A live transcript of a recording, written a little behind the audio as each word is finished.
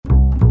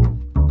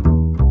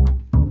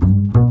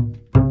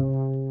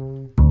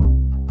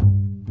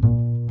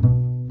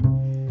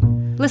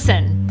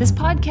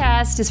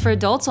podcast is for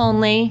adults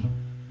only.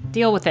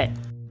 Deal with it.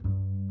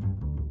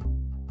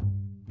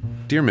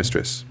 Dear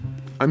Mistress,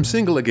 I'm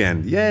single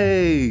again.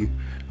 Yay!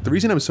 The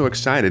reason I'm so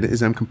excited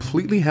is I'm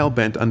completely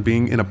hell-bent on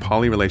being in a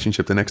poly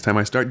relationship the next time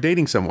I start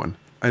dating someone.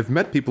 I've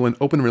met people in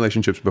open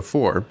relationships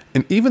before,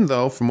 and even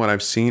though, from what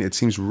I've seen, it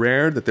seems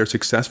rare that they're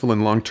successful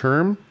in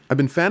long-term, I've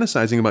been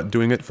fantasizing about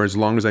doing it for as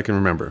long as I can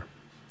remember.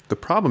 The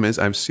problem is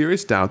I have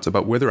serious doubts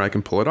about whether I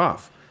can pull it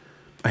off.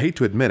 I hate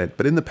to admit it,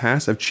 but in the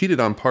past I've cheated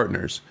on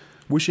partners,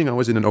 wishing I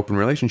was in an open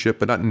relationship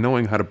but not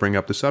knowing how to bring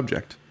up the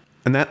subject.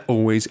 And that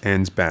always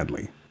ends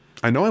badly.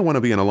 I know I want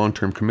to be in a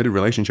long-term committed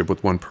relationship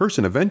with one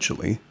person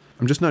eventually.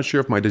 I'm just not sure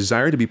if my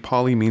desire to be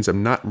poly means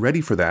I'm not ready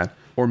for that,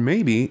 or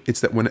maybe it's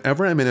that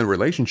whenever I'm in a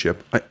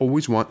relationship, I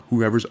always want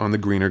whoever's on the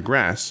greener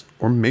grass,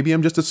 or maybe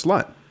I'm just a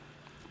slut.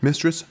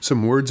 Mistress,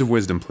 some words of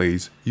wisdom,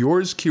 please.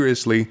 Yours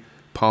curiously,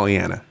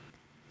 Pollyanna.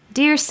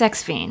 Dear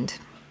sex fiend.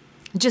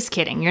 Just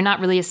kidding, you're not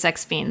really a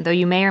sex fiend, though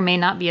you may or may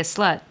not be a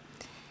slut.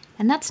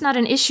 And that's not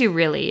an issue,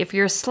 really. If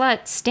you're a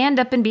slut, stand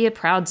up and be a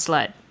proud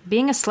slut.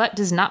 Being a slut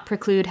does not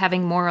preclude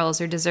having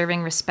morals or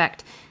deserving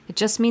respect. It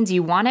just means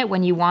you want it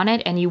when you want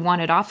it, and you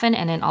want it often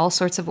and in all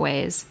sorts of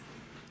ways.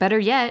 Better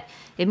yet,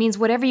 it means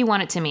whatever you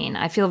want it to mean.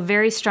 I feel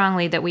very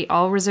strongly that we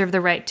all reserve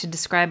the right to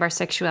describe our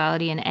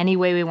sexuality in any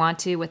way we want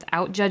to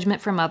without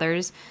judgment from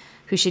others,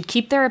 who should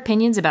keep their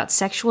opinions about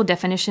sexual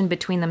definition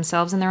between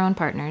themselves and their own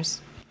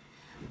partners.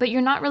 But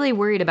you're not really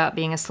worried about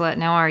being a slut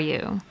now, are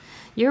you?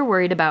 You're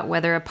worried about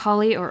whether a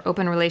poly or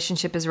open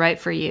relationship is right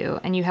for you,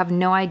 and you have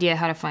no idea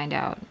how to find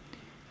out.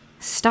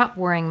 Stop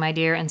worrying, my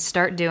dear, and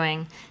start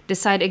doing.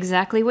 Decide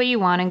exactly what you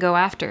want and go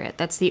after it.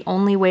 That's the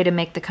only way to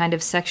make the kind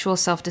of sexual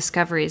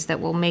self-discoveries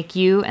that will make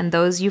you and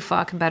those you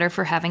fuck better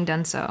for having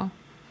done so.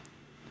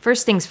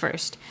 First things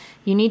first,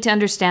 you need to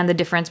understand the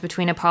difference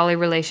between a poly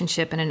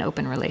relationship and an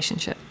open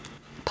relationship.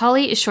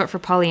 Poly is short for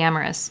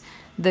polyamorous,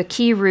 the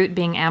key root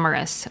being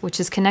amorous, which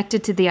is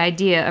connected to the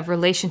idea of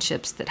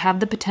relationships that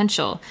have the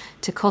potential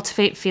to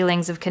cultivate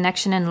feelings of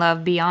connection and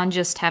love beyond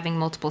just having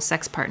multiple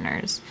sex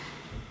partners.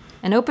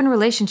 An open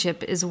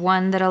relationship is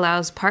one that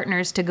allows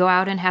partners to go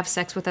out and have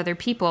sex with other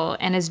people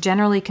and is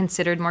generally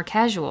considered more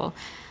casual,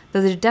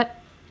 though the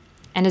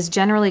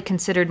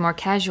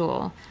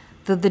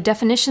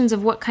definitions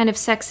of what kind of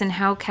sex and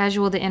how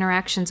casual the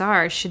interactions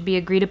are should be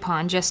agreed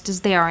upon just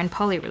as they are in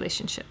poly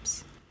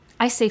relationships.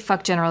 I say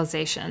fuck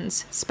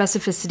generalizations.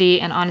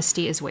 Specificity and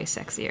honesty is way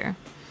sexier.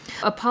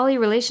 A poly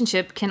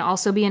relationship can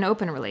also be an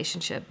open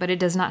relationship, but it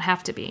does not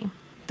have to be.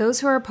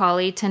 Those who are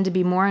poly tend to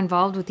be more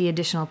involved with the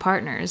additional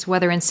partners,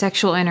 whether in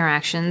sexual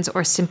interactions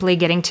or simply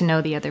getting to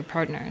know the other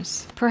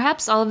partners.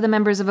 Perhaps all of the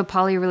members of a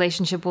poly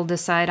relationship will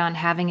decide on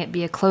having it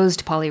be a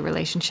closed poly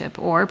relationship,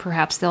 or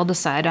perhaps they'll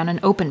decide on an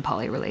open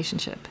poly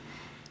relationship.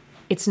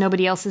 It's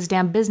nobody else's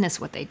damn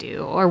business what they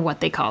do, or what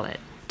they call it.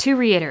 To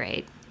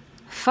reiterate,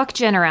 fuck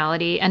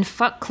generality, and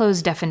fuck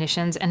closed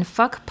definitions, and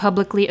fuck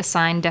publicly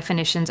assigned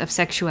definitions of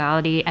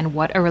sexuality and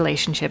what a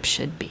relationship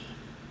should be.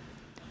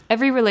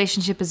 Every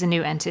relationship is a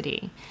new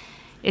entity.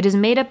 It is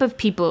made up of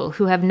people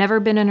who have never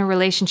been in a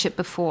relationship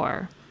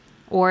before,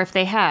 or if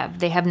they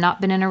have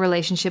not been in a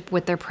relationship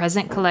with their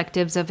present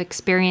collectives of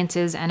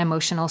experiences and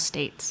emotional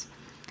states.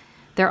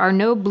 There are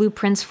no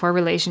blueprints for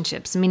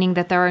relationships, meaning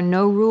that there are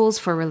no rules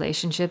for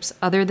relationships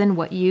other than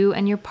what you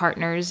and your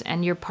partners'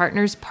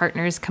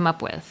 partners come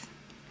up with.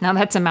 Now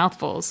that's a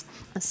mouthful.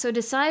 So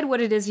decide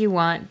what it is you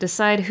want,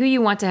 decide who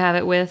you want to have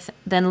it with,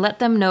 then let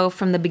them know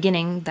from the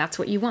beginning that's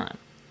what you want.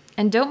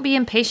 And don't be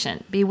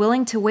impatient. Be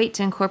willing to wait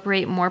to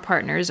incorporate more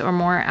partners or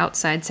more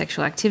outside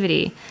sexual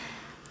activity.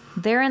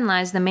 Therein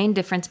lies the main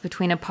difference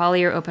between a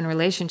poly or open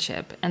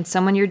relationship and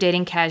someone you're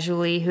dating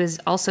casually who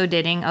is also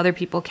dating other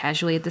people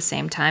casually at the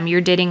same time.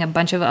 You're dating a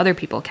bunch of other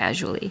people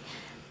casually.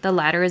 The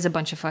latter is a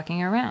bunch of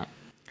fucking around.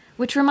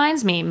 Which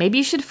reminds me, maybe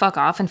you should fuck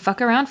off and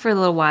fuck around for a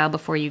little while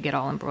before you get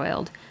all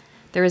embroiled.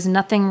 There is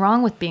nothing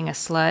wrong with being a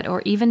slut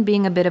or even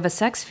being a bit of a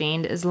sex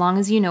fiend as long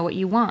as you know what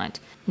you want,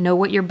 know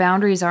what your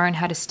boundaries are and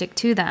how to stick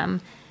to them,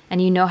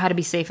 and you know how to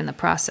be safe in the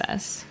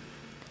process.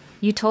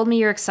 You told me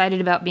you're excited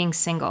about being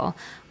single.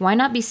 Why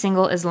not be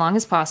single as long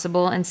as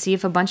possible and see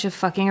if a bunch of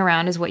fucking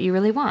around is what you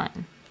really want?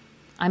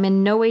 I'm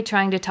in no way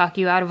trying to talk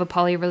you out of a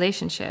poly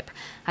relationship.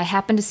 I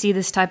happen to see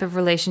this type of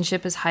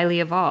relationship as highly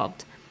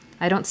evolved.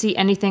 I don't see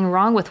anything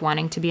wrong with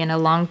wanting to be in a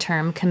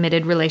long-term,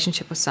 committed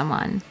relationship with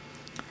someone.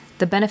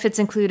 The benefits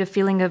include a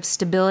feeling of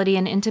stability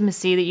and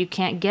intimacy that you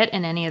can't get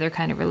in any other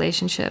kind of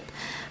relationship,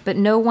 but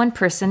no one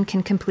person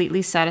can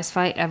completely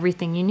satisfy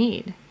everything you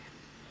need.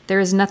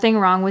 There is nothing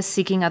wrong with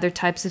seeking other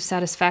types of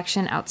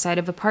satisfaction outside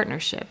of a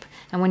partnership,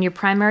 and when your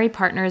primary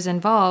partner is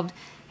involved,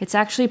 it's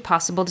actually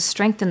possible to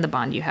strengthen the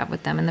bond you have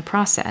with them in the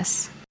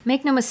process.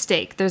 Make no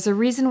mistake, there's a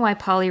reason why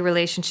poly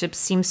relationships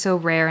seem so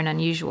rare and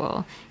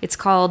unusual. It's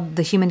called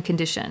the human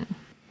condition.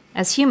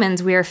 As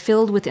humans, we are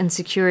filled with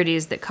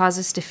insecurities that cause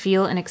us to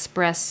feel and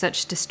express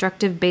such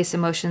destructive base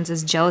emotions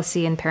as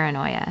jealousy and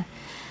paranoia.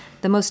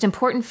 The most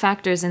important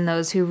factors in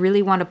those who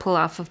really want to pull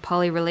off a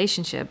poly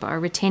relationship are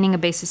retaining a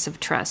basis of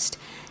trust,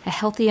 a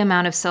healthy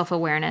amount of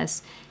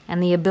self-awareness,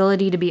 and the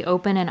ability to be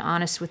open and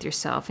honest with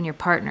yourself and your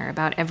partner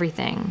about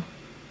everything.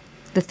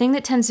 The thing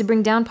that tends to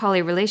bring down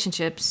poly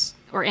relationships,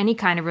 or any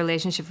kind of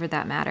relationship for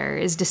that matter,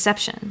 is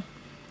deception.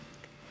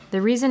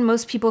 The reason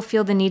most people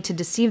feel the need to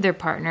deceive their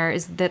partner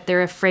is that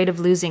they're afraid of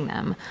losing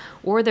them,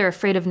 or they're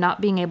afraid of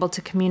not being able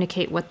to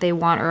communicate what they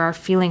want or are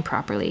feeling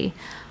properly,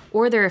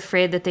 or they're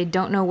afraid that they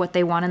don't know what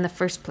they want in the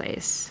first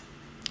place.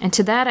 And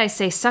to that I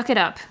say, suck it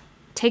up.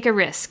 Take a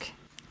risk.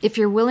 If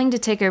you're willing to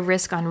take a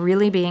risk on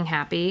really being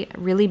happy,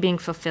 really being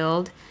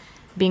fulfilled,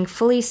 being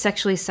fully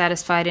sexually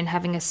satisfied and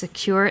having a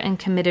secure and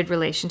committed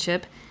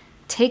relationship,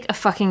 take a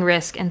fucking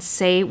risk and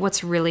say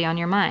what's really on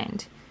your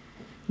mind.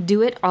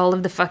 Do it all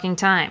of the fucking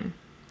time.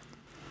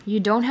 You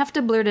don't have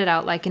to blurt it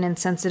out like an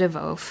insensitive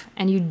oaf,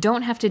 and you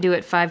don't have to do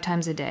it 5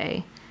 times a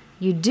day.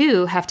 You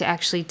do have to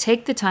actually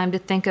take the time to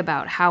think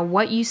about how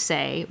what you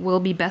say will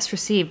be best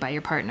received by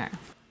your partner.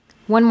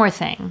 One more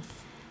thing.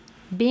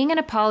 Being in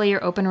a poly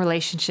or open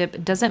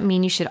relationship doesn't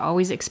mean you should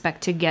always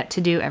expect to get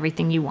to do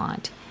everything you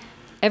want.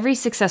 Every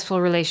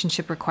successful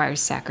relationship requires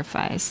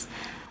sacrifice.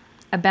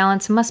 A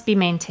balance must be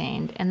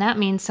maintained, and that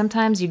means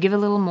sometimes you give a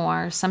little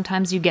more,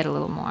 sometimes you get a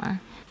little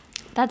more.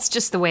 That's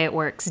just the way it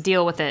works.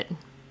 Deal with it.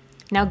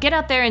 Now get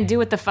out there and do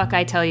what the fuck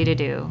I tell you to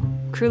do.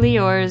 Cruelly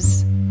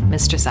yours,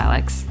 Mistress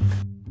Alex.